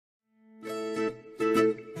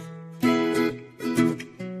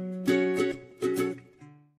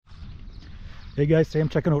Hey guys, today I'm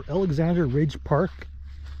checking out Alexander Ridge Park,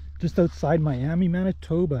 just outside Miami,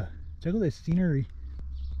 Manitoba. Check out this scenery.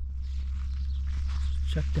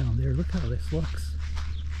 Check down there, look how this looks.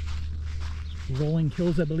 Rolling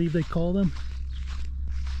hills, I believe they call them.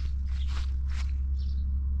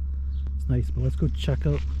 It's nice, but let's go check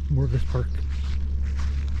out more of this park.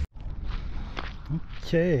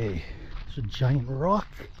 Okay, there's a giant rock.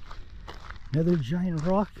 Another giant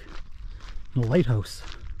rock. And a lighthouse.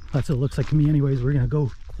 That's what it looks like to me anyways. We're gonna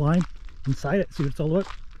go climb inside it, see what it's all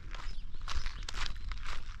about.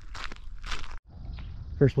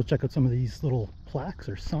 First we'll check out some of these little plaques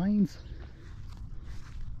or signs.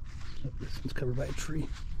 Oh, this one's covered by a tree.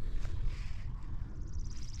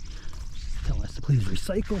 Telling us to please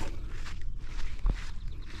recycle.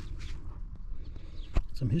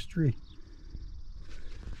 Some history.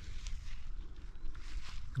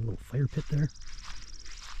 A little fire pit there.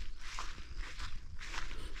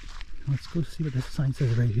 Let's go see what this sign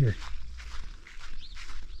says right here.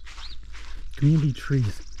 Community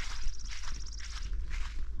trees.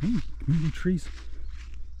 Community trees.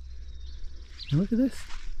 And look at this.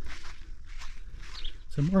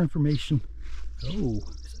 Some more information. Oh,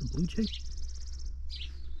 is that a blue jay?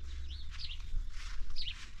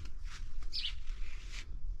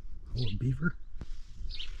 Oh, a beaver.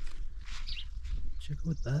 Check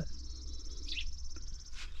out that.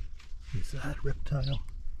 Is that a reptile?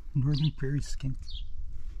 Northern prairie skink.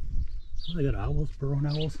 Oh, they got owls, burrowing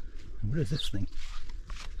owls. And what is this thing?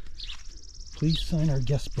 Please sign our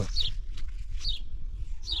guest book.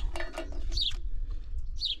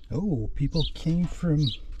 Oh, people came from,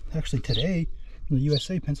 actually today, from the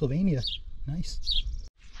USA, Pennsylvania. Nice.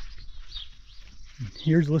 And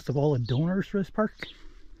here's a list of all the donors for this park.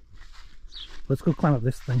 Let's go climb up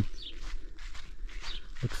this thing.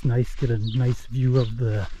 Looks nice, get a nice view of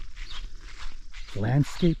the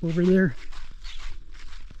landscape over there.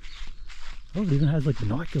 Oh, it even has like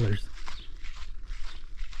binoculars.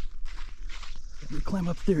 Let me climb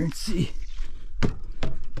up there and see. Oh,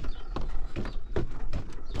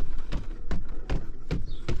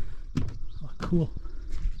 cool.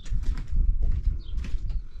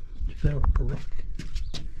 Check that out, a rock.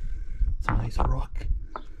 It's a nice rock.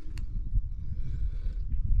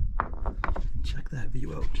 Check that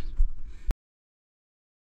view out.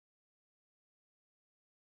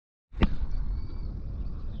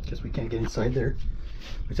 Guess we can't get inside there.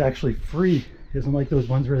 It's actually free. It isn't like those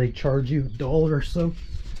ones where they charge you $1 or so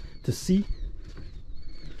to see.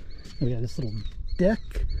 And we got this little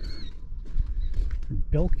deck,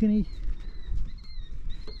 balcony,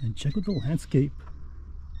 and check out the landscape.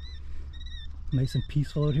 Nice and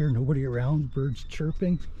peaceful out here, nobody around, birds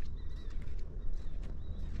chirping.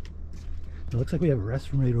 It looks like we have a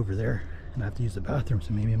restroom right over there, and I have to use the bathroom,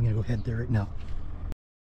 so maybe I'm gonna go head there right now.